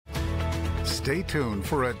Stay tuned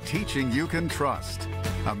for a teaching you can trust,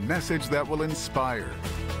 a message that will inspire,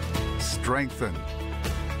 strengthen,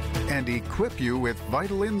 and equip you with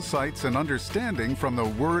vital insights and understanding from the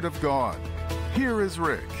Word of God. Here is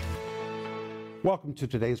Rick. Welcome to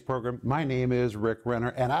today's program. My name is Rick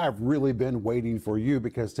Renner, and I've really been waiting for you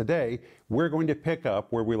because today we're going to pick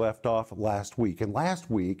up where we left off last week. And last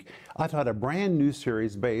week, I taught a brand new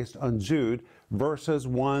series based on Jude, verses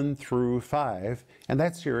 1 through 5, and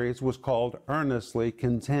that series was called Earnestly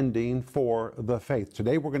Contending for the Faith.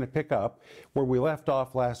 Today we're going to pick up where we left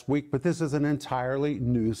off last week, but this is an entirely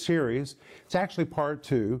new series. It's actually part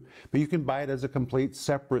 2, but you can buy it as a complete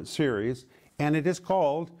separate series, and it is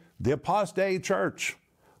called The Apostate Church.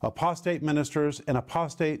 Apostate ministers and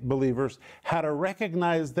apostate believers, how to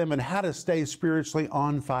recognize them and how to stay spiritually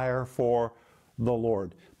on fire for the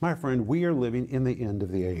Lord. My friend, we are living in the end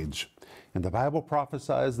of the age. And the Bible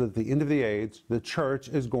prophesies that at the end of the age, the church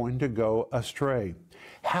is going to go astray.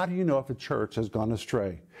 How do you know if a church has gone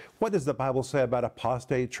astray? What does the Bible say about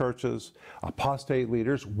apostate churches, apostate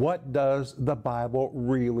leaders? What does the Bible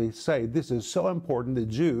really say? This is so important that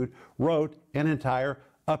Jude wrote an entire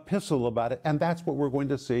epistle about it, and that's what we're going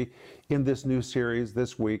to see in this new series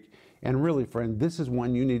this week. And really, friend, this is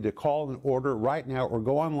one you need to call and order right now or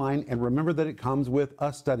go online, and remember that it comes with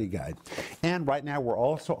a study guide. And right now we're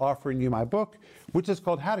also offering you my book, which is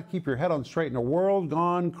called How to Keep Your Head on Straight in a World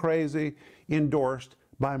Gone Crazy, endorsed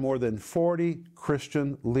by more than 40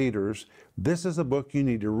 Christian leaders. This is a book you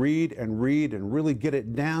need to read and really get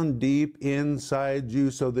it down deep inside you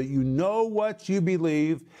so that you know what you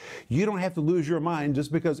believe. You don't have to lose your mind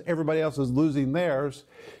just because everybody else is losing theirs.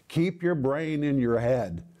 Keep your brain in your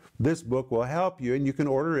head. This book will help you, and you can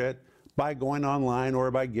order it by going online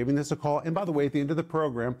or by giving us a call. And by the way, at the end of the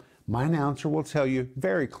program, my announcer will tell you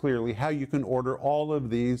very clearly how you can order all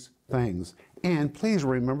of these things. And please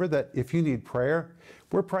remember that if you need prayer,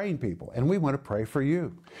 we're praying people, and we want to pray for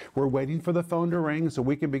you. We're waiting for the phone to ring so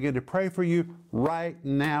we can begin to pray for you right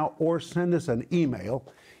now, or send us an email.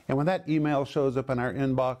 And when that email shows up in our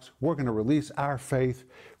inbox, we're going to release our faith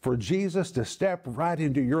for Jesus to step right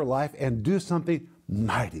into your life and do something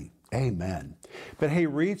mighty. Amen. But hey,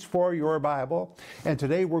 reach for your Bible, and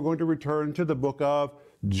today we're going to return to the book of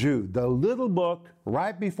Jude, the little book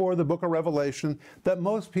right before the book of Revelation that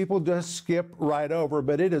most people just skip right over,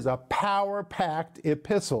 but it is a power-packed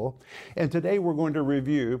epistle. And today we're going to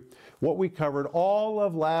review what we covered all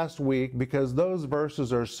of last week, because those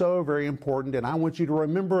verses are so very important, and I want you to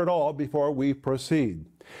remember it all before we proceed.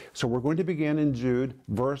 So we're going to begin in Jude,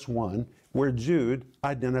 verse 1, where Jude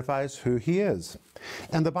identifies who he is.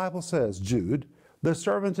 And the Bible says, Jude, the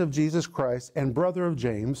servant of Jesus Christ and brother of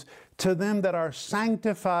James, to them that are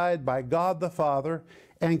sanctified by God the Father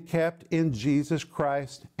and kept in Jesus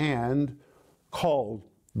Christ and called.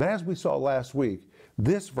 But as we saw last week,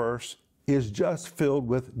 this verse is just filled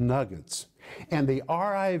with nuggets. And the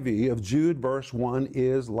RIV of Jude verse 1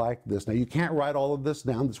 is like this. Now, you can't write all of this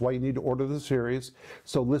down. That's why you need to order the series.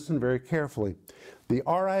 So listen very carefully. The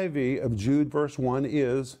RIV of Jude verse 1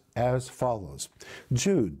 is as follows.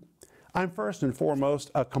 Jude, I'm first and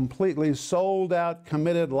foremost a completely sold out,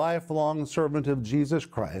 committed, lifelong servant of Jesus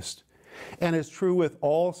Christ. And it's true with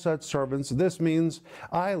all such servants. This means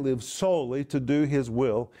I live solely to do His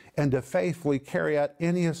will and to faithfully carry out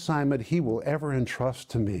any assignment He will ever entrust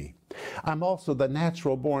to me. I'm also the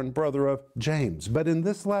natural-born brother of James. But in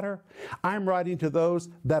this letter, I'm writing to those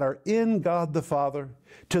that are in God the Father,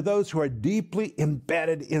 to those who are deeply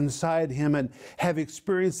embedded inside Him and have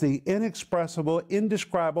experienced the inexpressible,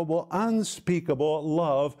 indescribable, unspeakable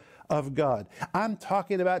love of God. I'm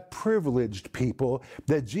talking about privileged people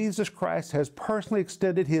that Jesus Christ has personally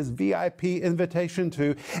extended His VIP invitation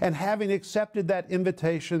to, and having accepted that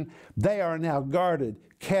invitation, they are now guarded,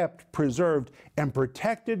 kept, preserved, and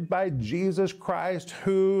protected by Jesus Christ,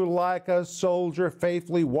 who, like a soldier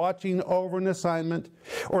faithfully watching over an assignment,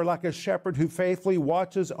 or like a shepherd who faithfully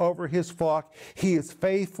watches over his flock, He is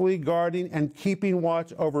faithfully guarding and keeping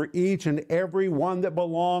watch over each and every one that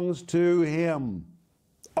belongs to Him.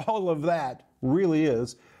 All of that really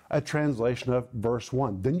is a translation of verse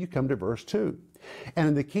 1. Then you come to verse 2. And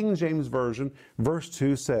in the King James Version, verse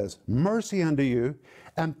 2 says, mercy unto you,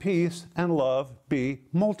 and peace and love be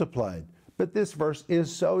multiplied. But this verse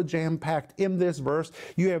is so jam-packed. In this verse,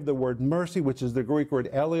 you have the word mercy, which is the Greek word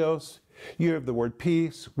eleos. You have the word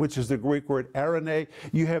peace, which is the Greek word eirene.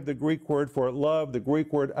 You have the Greek word for love, the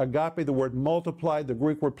Greek word agape, the word multiplied, the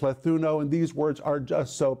Greek word plethuno, and these words are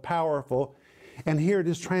just so powerful. And here it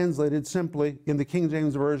is translated simply in the King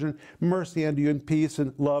James Version, mercy unto you and peace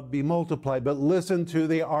and love be multiplied. But listen to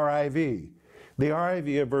the RIV. The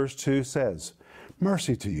RIV of verse 2 says,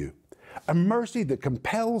 mercy to you, a mercy that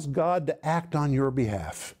compels God to act on your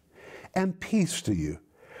behalf, and peace to you,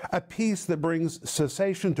 a peace that brings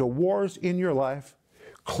cessation to wars in your life,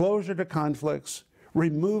 closure to conflicts,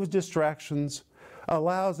 removes distractions,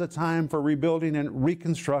 allows a time for rebuilding and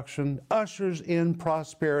reconstruction, ushers in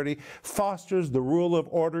prosperity, fosters the rule of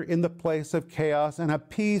order in the place of chaos, and a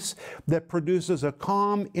peace that produces a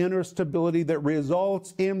calm inner stability that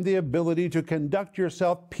results in the ability to conduct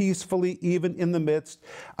yourself peacefully even in the midst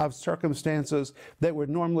of circumstances that would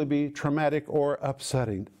normally be traumatic or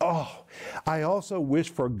upsetting. Oh, I also wish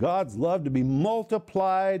for God's love to be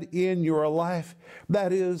multiplied in your life.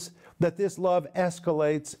 That is, that this love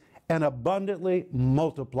escalates and abundantly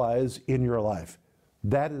multiplies in your life.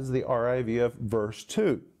 That is the RIV of verse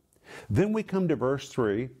 2. Then we come to verse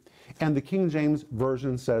 3, and the King James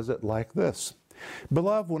Version says it like this.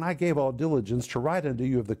 Beloved, when I gave all diligence to write unto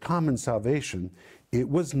you of the common salvation, it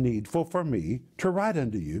was needful for me to write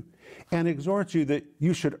unto you and exhort you that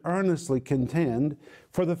you should earnestly contend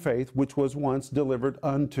for the faith which was once delivered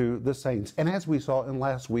unto the saints. And as we saw in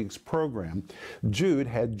last week's program, Jude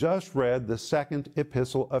had just read the second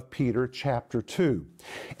epistle of Peter, chapter 2.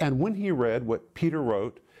 And when he read what Peter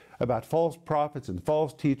wrote about false prophets and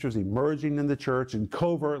false teachers emerging in the church and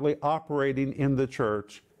covertly operating in the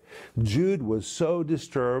church, Jude was so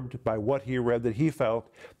disturbed by what he read that he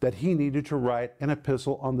felt that he needed to write an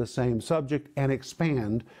epistle on the same subject and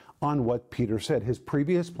expand on what Peter said. His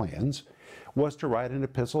previous plans was to write an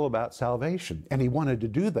epistle about salvation, and he wanted to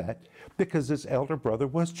do that because his elder brother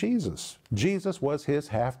was Jesus. Jesus was his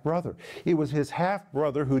half-brother. It was his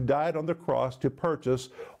half-brother who died on the cross to purchase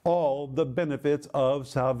all the benefits of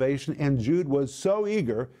salvation, and Jude was so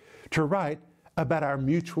eager to write about our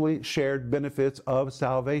mutually shared benefits of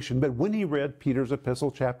salvation. But when he read Peter's epistle,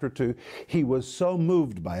 chapter 2, he was so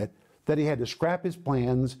moved by it that he had to scrap his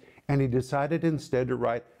plans, and he decided instead to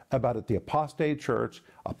write about it, the apostate church,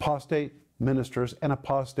 apostate ministers, and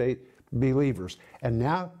apostate believers. And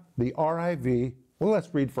now the RIV, well,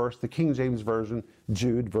 let's read first the King James Version,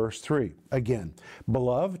 Jude, verse 3. Again,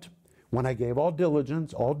 beloved, when I gave all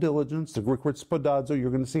diligence, the Greek word spodazo, you're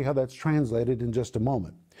going to see how that's translated in just a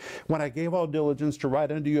moment. When I gave all diligence to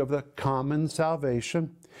write unto you of the common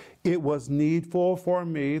salvation, it was needful for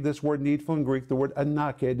me, this word needful in Greek, the word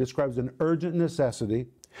anake, describes an urgent necessity,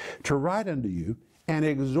 to write unto you and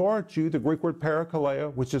exhort you, the Greek word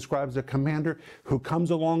parakaleo, which describes a commander who comes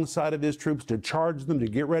alongside of his troops to charge them to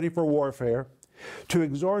get ready for warfare, to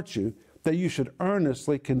exhort you that you should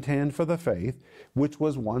earnestly contend for the faith which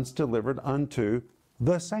was once delivered unto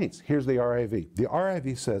the saints. Here's the RIV. The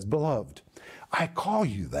RIV says, beloved, I call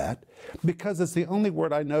you that because it's the only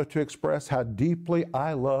word I know to express how deeply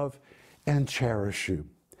I love and cherish you.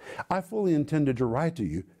 I fully intended to write to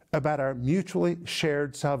you about our mutually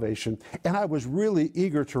shared salvation, and I was really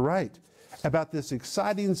eager to write about this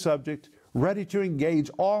exciting subject, ready to engage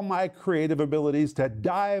all my creative abilities to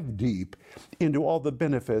dive deep into all the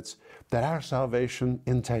benefits that our salvation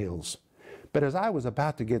entails. But as I was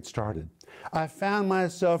about to get started, I found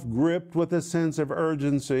myself gripped with a sense of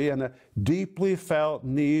urgency and a deeply felt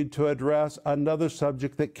need to address another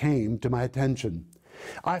subject that came to my attention.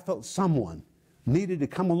 I felt someone needed to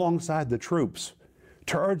come alongside the troops,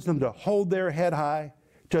 to urge them to hold their head high,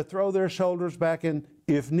 to throw their shoulders back, and,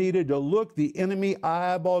 if needed, to look the enemy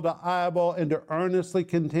eyeball to eyeball and to earnestly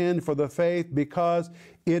contend for the faith because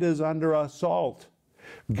it is under assault.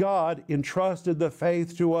 God entrusted the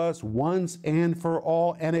faith to us once and for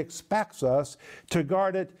all and expects us to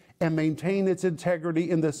guard it and maintain its integrity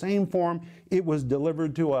in the same form it was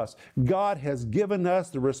delivered to us. God has given us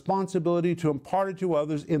the responsibility to impart it to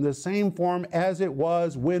others in the same form as it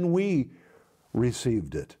was when we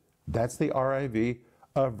received it. That's the RIV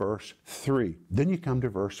of verse 3. Then you come to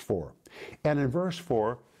verse 4. And in verse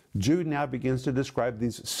 4, Jude now begins to describe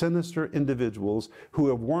these sinister individuals who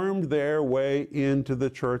have wormed their way into the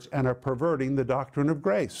church and are perverting the doctrine of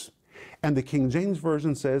grace. And the King James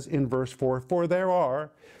Version says in verse 4, for there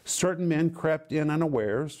are certain men crept in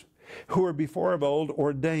unawares, who were before of old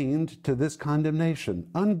ordained to this condemnation,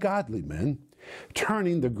 ungodly men,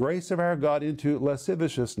 turning the grace of our God into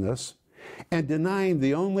lasciviousness, and denying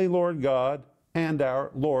the only Lord God and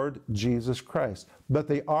our Lord Jesus Christ. But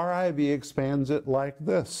the RIV expands it like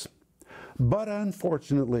this. But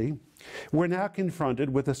unfortunately, we're now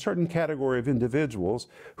confronted with a certain category of individuals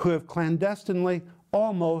who have clandestinely,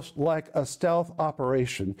 almost like a stealth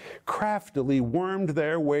operation, craftily wormed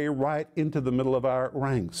their way right into the middle of our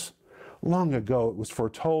ranks. Long ago, it was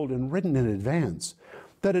foretold and written in advance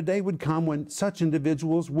that a day would come when such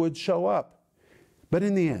individuals would show up. But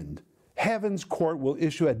in the end, Heaven's court will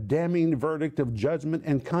issue a damning verdict of judgment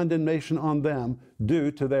and condemnation on them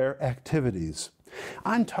due to their activities.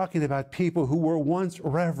 I'm talking about people who were once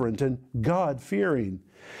reverent and God-fearing,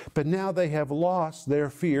 but now they have lost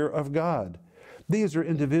their fear of God. These are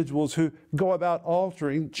individuals who go about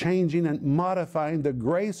altering, changing, and modifying the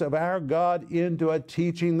grace of our God into a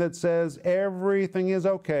teaching that says everything is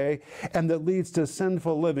okay and that leads to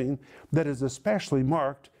sinful living that is especially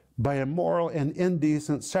marked by immoral and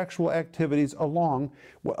indecent sexual activities along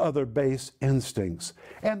with other base instincts.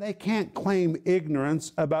 And they can't claim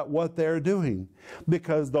ignorance about what they're doing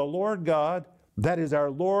because the Lord God, that is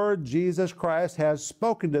our Lord Jesus Christ, has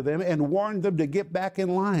spoken to them and warned them to get back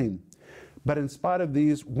in line. But in spite of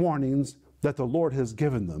these warnings that the Lord has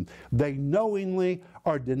given them, they knowingly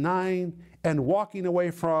are denying and walking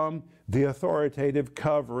away from the authoritative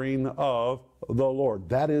covering of the Lord.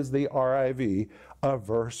 That is the RIV of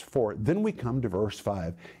verse 4. Then we come to verse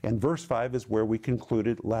 5. And verse 5 is where we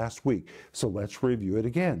concluded last week. So let's review it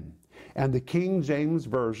again. And the King James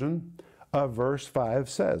Version of verse 5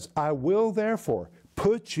 says, I will therefore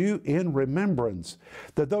put you in remembrance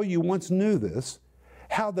that though you once knew this,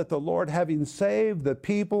 how that the Lord, having saved the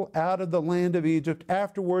people out of the land of Egypt,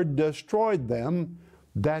 afterward destroyed them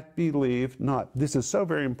that believed not. This is so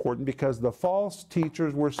very important because the false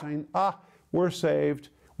teachers were saying, we're saved.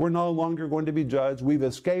 We're no longer going to be judged. We've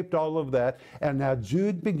escaped all of that. And now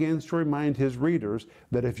Jude begins to remind his readers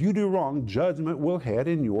that if you do wrong, judgment will head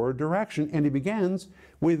in your direction. And he begins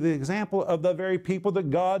with the example of the very people that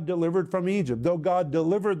God delivered from Egypt. Though God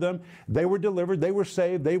delivered them, they were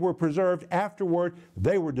saved, they were preserved. Afterward,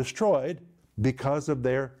 they were destroyed because of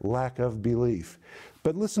their lack of belief.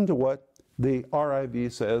 But listen to what the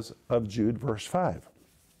RIV says of Jude, verse 5.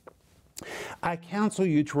 I counsel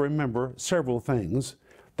you to remember several things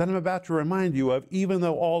that I'm about to remind you of, even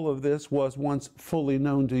though all of this was once fully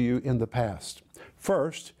known to you in the past.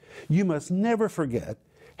 First, you must never forget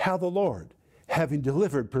how the Lord, having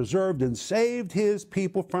delivered, preserved, and saved his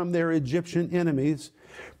people from their Egyptian enemies,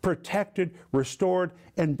 protected, restored,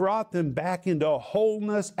 and brought them back into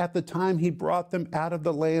wholeness at the time he brought them out of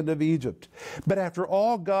the land of Egypt. But after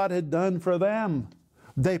all God had done for them,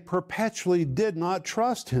 they perpetually did not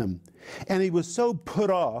trust him. And he was so put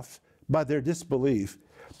off by their disbelief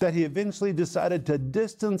that he eventually decided to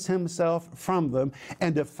distance himself from them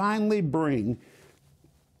and to finally bring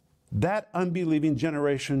that unbelieving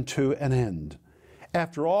generation to an end.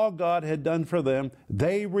 After all God had done for them,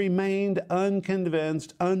 they remained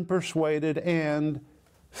unconvinced, unpersuaded, and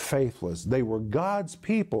faithless. They were God's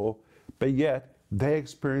people, but yet they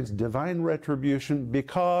experienced divine retribution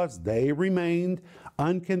because they remained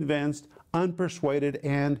unconvinced, unpersuaded,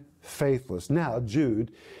 and faithless. Now,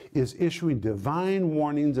 Jude is issuing divine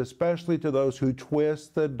warnings, especially to those who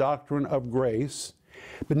twist the doctrine of grace.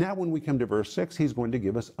 But now when we come to verse 6, he's going to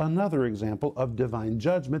give us another example of divine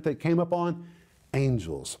judgment that came upon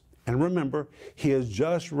angels. And remember, he has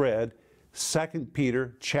just read 2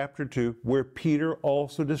 Peter chapter 2, where Peter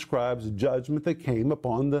also describes judgment that came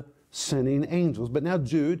upon the sinning angels. But now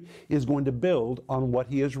Jude is going to build on what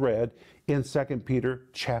he has read in 2 Peter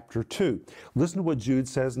chapter 2. Listen to what Jude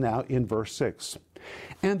says now in verse 6.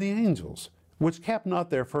 And the angels, which kept not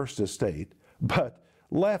their first estate, but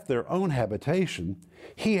left their own habitation,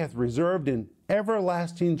 he hath reserved in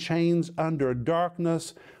everlasting chains under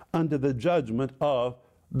darkness unto the judgment of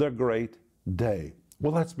the great day.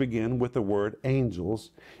 Well, let's begin with the word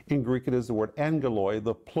angels. In Greek, it is the word angeloi,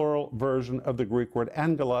 the plural version of the Greek word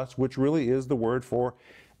angelos, which really is the word for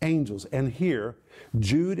angels. And here,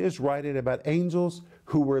 Jude is writing about angels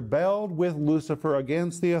who rebelled with Lucifer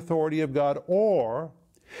against the authority of God, or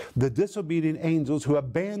the disobedient angels who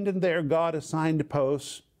abandoned their God-assigned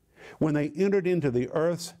posts when they entered into the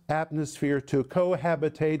earth's atmosphere to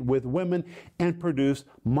cohabitate with women and produce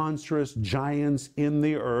monstrous giants in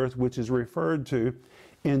the earth, which is referred to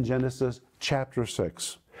in Genesis chapter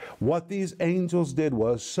 6. What these angels did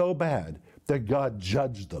was so bad that God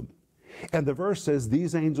judged them. And the verse says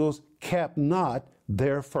these angels kept not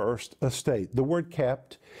their first estate. The word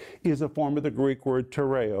kept is a form of the Greek word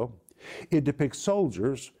tereo. It depicts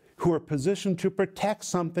soldiers who are positioned to protect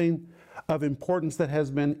something of importance that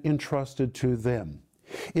has been entrusted to them.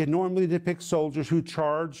 It normally depicts soldiers who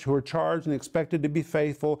are charged and expected to be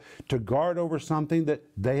faithful to guard over something that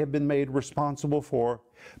they have been made responsible for.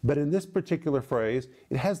 But in this particular phrase,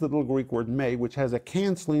 it has the little Greek word me, which has a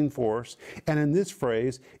canceling force. And in this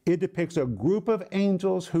phrase, it depicts a group of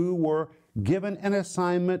angels who were given an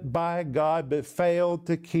assignment by God but failed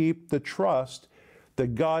to keep the trust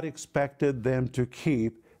that God expected them to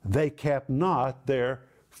keep. They kept not their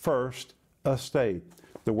first estate.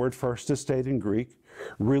 The word first estate in Greek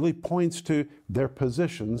really points to their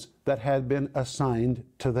positions that had been assigned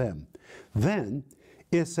to them. Then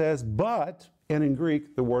it says, but, and in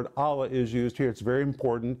Greek, the word Allah is used here. It's very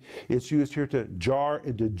important. It's used here to jar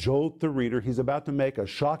and to jolt the reader. He's about to make a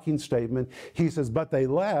shocking statement. He says, but they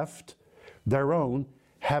left their own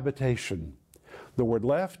habitation. The word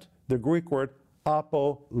left, the Greek word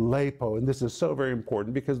apolepo, and this is so very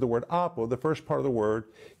important because the word apo, the first part of the word,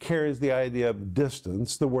 carries the idea of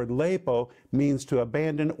distance. The word lepo means to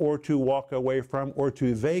abandon or to walk away from or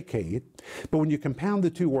to vacate. But when you compound the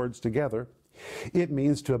two words together, it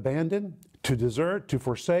means to abandon, to desert, to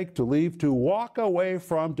forsake, to leave, to walk away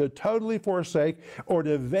from, to totally forsake, or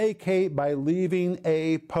to vacate by leaving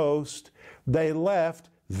a post. They left,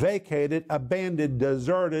 vacated, abandoned,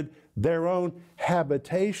 deserted their own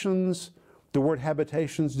habitations. The word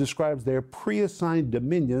habitations describes their pre-assigned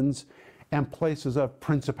dominions and places of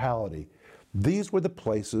principality. These were the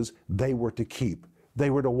places they were to keep. They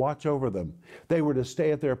were to watch over them. They were to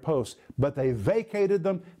stay at their posts. But they vacated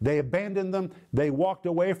them, they abandoned them, they walked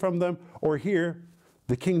away from them. Or here,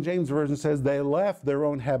 the King James Version says they left their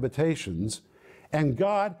own habitations, and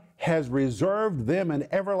God has reserved them in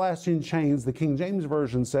everlasting chains. The King James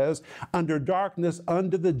Version says, under darkness,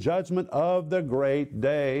 under the judgment of the great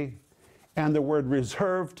day. And the word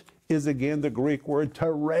reserved is again the Greek word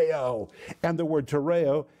tereo. And the word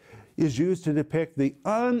tereo is used to depict the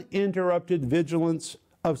uninterrupted vigilance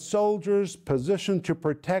of soldiers positioned to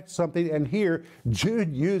protect something. And here,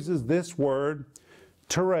 Jude uses this word,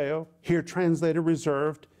 tereo, here translated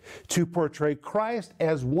reserved, to portray Christ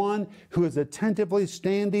as one who is attentively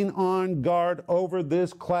standing on guard over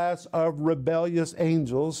this class of rebellious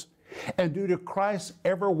angels. And due to Christ's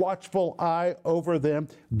ever watchful eye over them,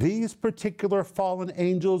 these particular fallen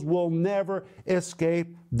angels will never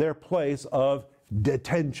escape their place of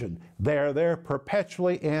detention. They are there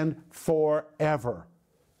perpetually and forever.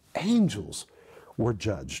 Angels were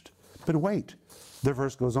judged. But wait, the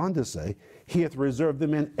verse goes on to say, he hath reserved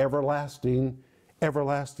them in everlasting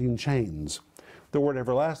chains. The word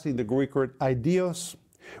everlasting, the Greek word idios,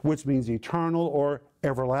 which means eternal or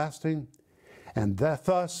everlasting. And that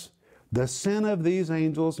thus, the sin of these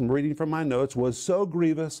angels, I'm reading from my notes, was so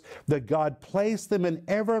grievous that God placed them in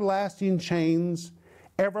everlasting chains,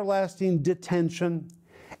 everlasting detention.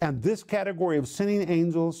 And this category of sinning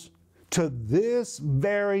angels, to this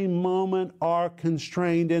very moment, are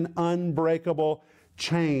constrained in unbreakable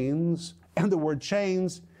chains. And the word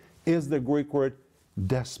chains is the Greek word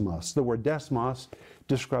desmos. The word desmos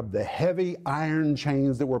described the heavy iron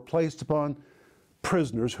chains that were placed upon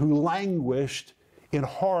prisoners who languished in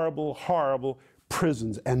horrible, horrible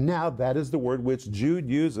prisons. And now that is the word which Jude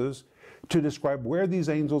uses to describe where these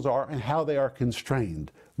angels are and how they are constrained.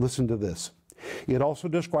 Listen to this. It also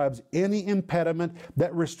describes any impediment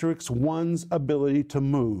that restricts one's ability to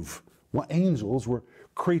move. Well, angels were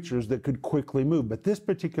creatures that could quickly move, but this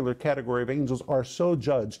particular category of angels are so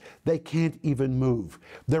judged they can't even move.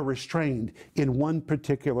 They're restrained in one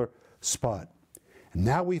particular spot. And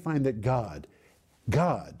now we find that God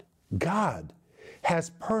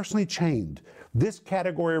has personally chained this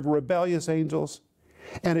category of rebellious angels,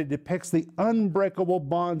 and it depicts the unbreakable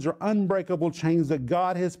bonds or unbreakable chains that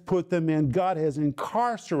God has put them in. God has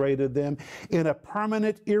incarcerated them in a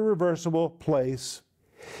permanent, irreversible place.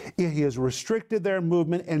 He has restricted their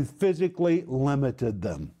movement and physically limited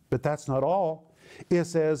them. But that's not all. It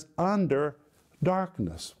says under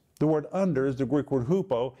darkness. The word under is the Greek word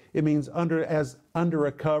hupo. It means under, as under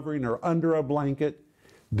a covering or under a blanket.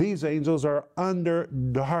 These angels are under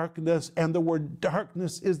darkness, and the word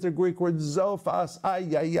darkness is the Greek word zophos.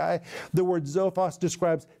 The word zophos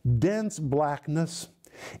describes dense blackness,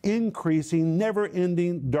 increasing,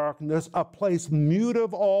 never-ending darkness, a place mute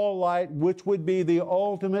of all light, which would be the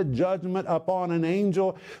ultimate judgment upon an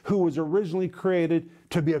angel who was originally created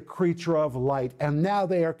to be a creature of light. And now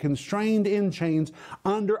they are constrained in chains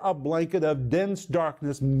under a blanket of dense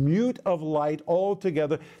darkness, mute of light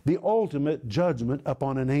altogether, the ultimate judgment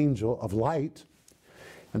upon an angel of light.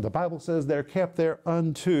 And the Bible says they're kept there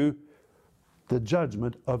unto the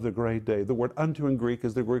judgment of the great day. The word unto in Greek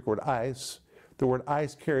is the Greek word eis. The word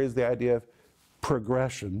eis carries the idea of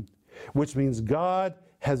progression, which means God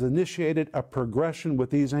has initiated a progression with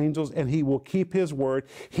these angels, and he will keep his word.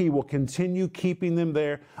 He will continue keeping them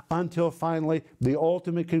there until finally the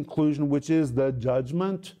ultimate conclusion, which is the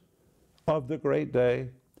judgment of the great day.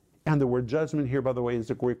 And the word judgment here, by the way, is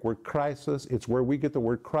the Greek word crisis. It's where we get the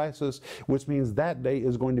word crisis, which means that day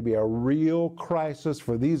is going to be a real crisis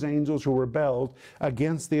for these angels who rebelled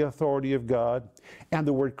against the authority of God. And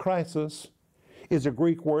the word crisis is a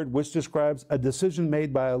Greek word which describes a decision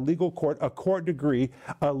made by a legal court, a court decree,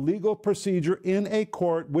 a legal procedure in a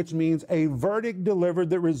court, which means a verdict delivered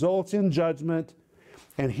that results in judgment.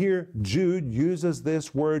 And here Jude uses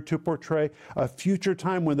this word to portray a future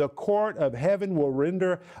time when the court of heaven will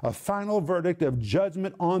render a final verdict of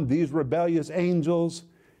judgment on these rebellious angels.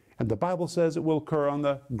 And the Bible says it will occur on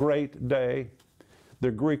the great day.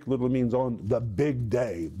 The Greek literally means on the big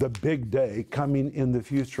day coming in the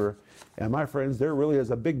future. And my friends, there really is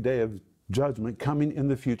a big day of judgment coming in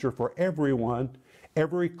the future for everyone,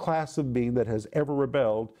 every class of being that has ever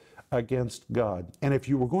rebelled against God. And if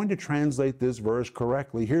you were going to translate this verse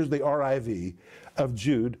correctly, here's the RIV of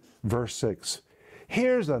Jude, verse 6.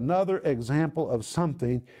 Here's another example of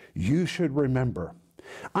something you should remember.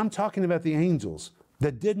 I'm talking about the angels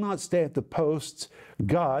that did not stay at the posts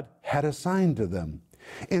God had assigned to them.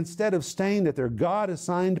 Instead of staying at their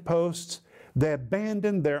God-assigned posts, they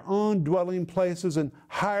abandoned their own dwelling places and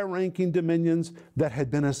high-ranking dominions that had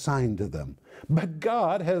been assigned to them. But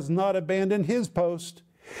God has not abandoned His post,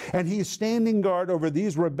 and He's standing guard over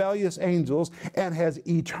these rebellious angels and has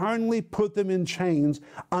eternally put them in chains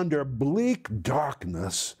under bleak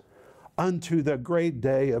darkness unto the great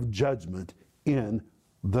day of judgment in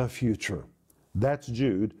the future. That's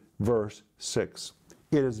Jude, verse 6.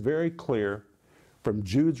 It is very clear from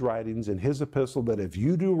Jude's writings in his epistle that if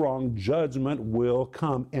you do wrong, judgment will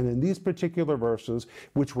come. And in these particular verses,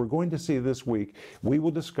 which we're going to see this week, we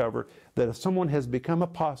will discover that if someone has become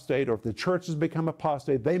apostate, or if the church has become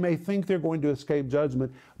apostate, they may think they're going to escape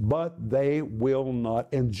judgment, but they will not.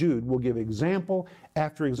 And Jude will give example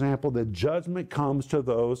after example that judgment comes to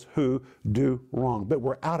those who do wrong. But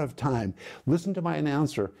we're out of time. Listen to my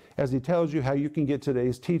announcer as he tells you how you can get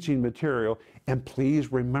today's teaching material, and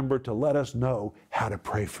please remember to let us know how to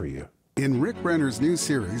pray for you. In Rick Renner's new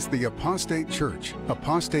series, The Apostate Church,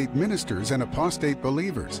 Apostate Ministers and Apostate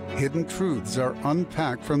Believers, hidden truths are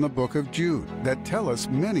unpacked from the book of Jude that tell us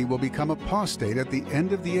many will become apostate at the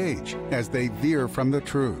end of the age as they veer from the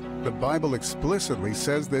truth. The Bible explicitly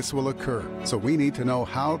says this will occur, so we need to know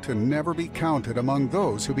how to never be counted among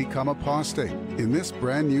those who become apostate. In this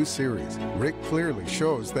brand new series, Rick clearly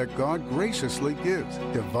shows that God graciously gives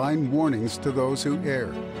divine warnings to those who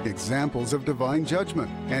err, examples of divine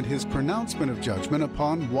judgment, and His pronouncement of judgment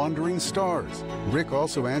upon wandering stars. Rick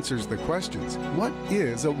also answers the questions: what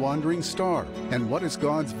is a wandering star? And what is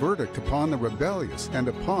God's verdict upon the rebellious and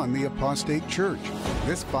upon the apostate church?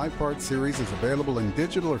 This 5-part series is available in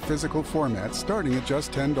digital or physical format starting at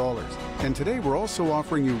just $10. And today we're also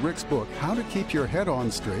offering you Rick's book, How to Keep Your Head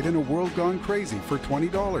On Straight in a World Gone Crazy, for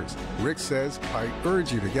 $20. Rick says, I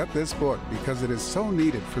urge you to get this book because it is so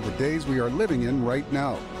needed for the days we are living in right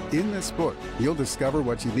now. In this book, you'll discover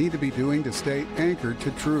what you need to be doing to stay anchored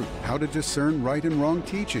to truth, how to discern right and wrong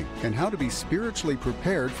teaching, and how to be spiritually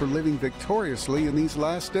prepared for living victoriously in these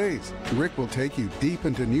last days. Rick will take you deep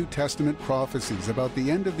into New Testament prophecies about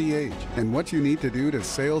the end of the age and what you need to do to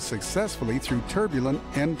sail successfully through turbulent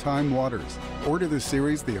end-time waters. Order the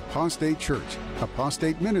series, The Apostate Church,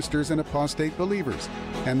 Apostate Ministers and Apostate Believers,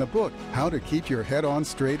 and the book, How to Keep Your Head On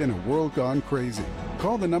Straight in a World Gone Crazy.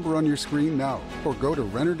 Call the number on your screen now, or go to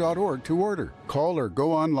Renner.org to order. Call or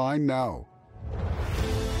go online now.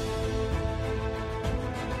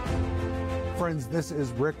 Friends, this is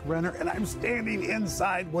Rick Renner, and I'm standing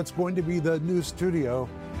inside what's going to be the new studio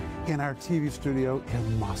in our TV studio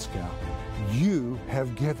in Moscow. You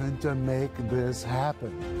have given to make this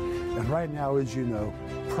happen. And right now, as you know,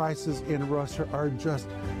 prices in Russia are just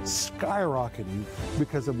skyrocketing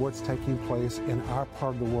because of what's taking place in our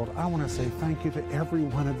part of the world. I want to say thank you to every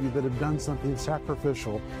one of you that have done something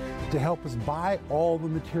sacrificial to help us buy all the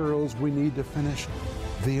materials we need to finish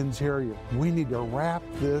the interior. We need to wrap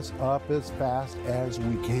this up as fast as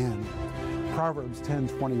we can. Proverbs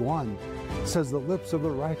 10:21 says, the lips of the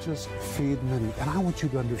righteous feed many. And I want you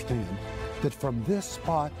to understand that from this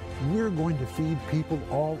spot, we're going to feed people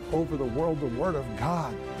all over the world the Word of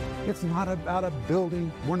God. It's not about a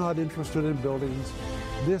building. We're not interested in buildings.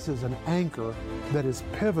 This is an anchor that is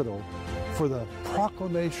pivotal for the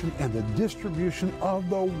proclamation and the distribution of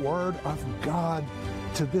the Word of God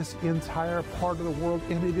to this entire part of the world,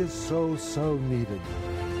 and it is so, so needed.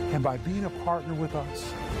 And by being a partner with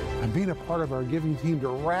us and being a part of our giving team to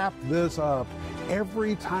wrap this up,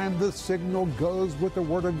 every time the signal goes with the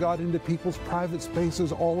Word of God into people's private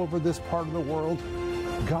spaces all over this part of the world,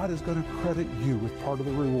 God is going to credit you with part of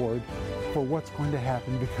the reward for what's going to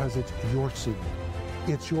happen, because it's your seed,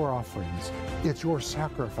 it's your offerings, it's your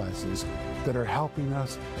sacrifices that are helping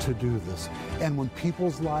us to do this. And when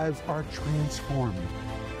people's lives are transformed,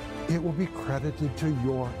 it will be credited to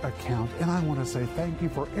your account. And I want to say thank you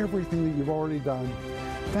for everything that you've already done.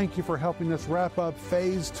 Thank you for helping us wrap up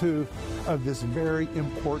phase 2 of this very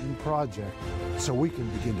important project so we can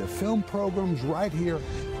begin to film programs right here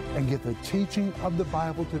and get the teaching of the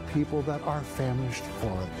Bible to people that are famished for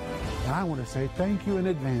it. And I want to say thank you in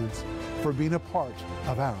advance for being a part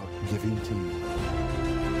of our giving team.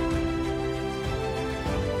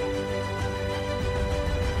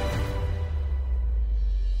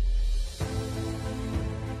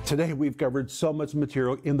 Today we've covered so much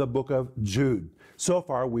material in the book of Jude. So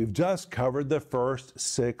far we've just covered the first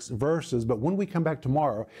 6 verses, but when we come back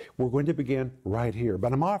tomorrow, we're going to begin right here.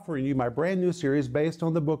 But I'm offering you my brand new series based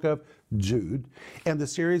on the book of Jude, and the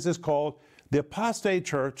series is called The Apostate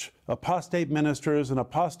Church, Apostate Ministers, and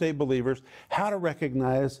Apostate Believers, How to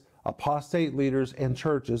Recognize Apostate Leaders and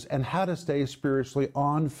Churches, and How to Stay Spiritually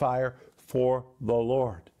on Fire for the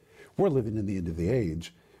Lord. We're living in the end of the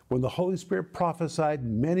age. When the Holy Spirit prophesied,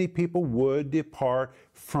 many people would depart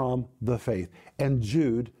from the faith. And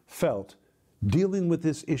Jude felt dealing with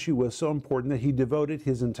this issue was so important that he devoted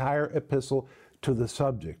his entire epistle to the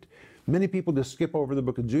subject. Many people just skip over the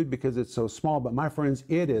book of Jude because it's so small, but my friends,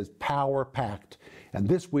 it is power-packed. And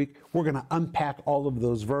this week, we're going to unpack all of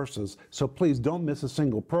those verses. So please don't miss a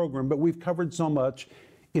single program, but we've covered so much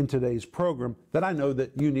in today's program that I know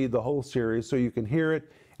that you need the whole series so you can hear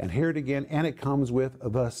it and hear it again, and it comes with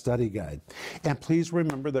the study guide. And please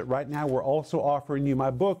remember that right now we're also offering you my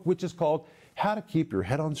book, which is called How to Keep Your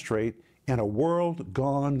Head on Straight in a World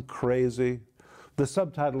Gone Crazy. The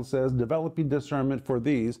subtitle says, Developing Discernment for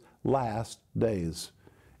These Last Days.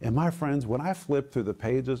 And my friends, when I flip through the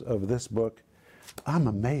pages of this book, I'm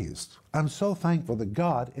amazed. I'm so thankful that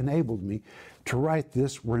God enabled me to write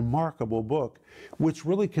this remarkable book, which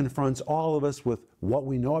really confronts all of us with what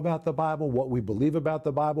we know about the Bible, what we believe about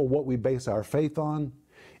the Bible, what we base our faith on,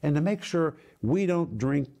 and to make sure we don't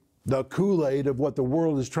drink the Kool-Aid of what the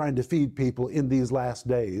world is trying to feed people in these last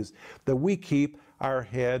days, that we keep our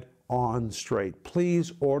head on straight.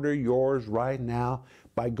 Please order yours right now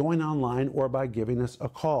by going online or by giving us a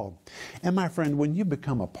call. And my friend, when you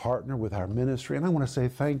become a partner with our ministry, and I want to say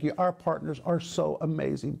thank you, our partners are so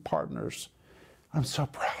amazing partners. I'm so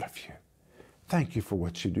proud of you. Thank you for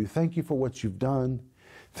what you do. Thank you for what you've done.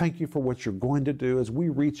 Thank you for what you're going to do as we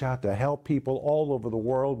reach out to help people all over the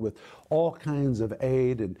world with all kinds of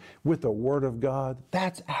aid and with the Word of God.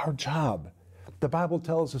 That's our job. The Bible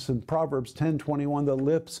tells us in Proverbs 10:21, the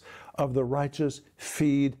lips of the righteous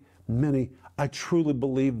feed many. I truly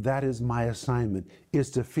believe that is my assignment, is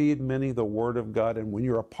to feed many the Word of God. And when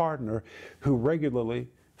you're a partner who regularly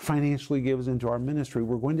financially gives into our ministry,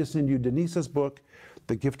 we're going to send you Denise's book,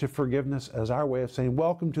 The Gift of Forgiveness, as our way of saying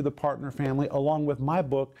welcome to the partner family, along with my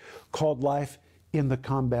book called Life in the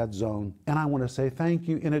Combat Zone. And I want to say thank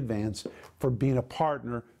you in advance for being a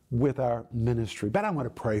partner with our ministry. But I want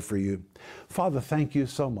to pray for you. Father, thank you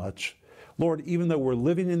so much. Lord, even though we're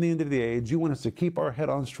living in the end of the age, you want us to keep our head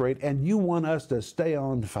on straight, and you want us to stay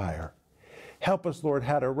on fire. Help us, Lord,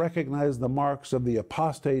 how to recognize the marks of the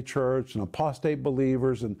apostate church and apostate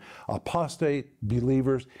believers and apostate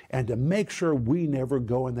believers, and to make sure we never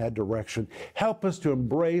go in that direction. Help us to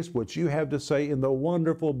embrace what you have to say in the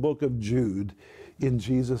wonderful book of Jude. In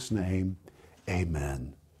Jesus' name,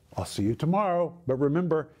 amen. I'll see you tomorrow. But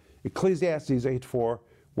remember, Ecclesiastes 8:4,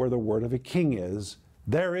 where the word of a king is,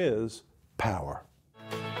 there is power.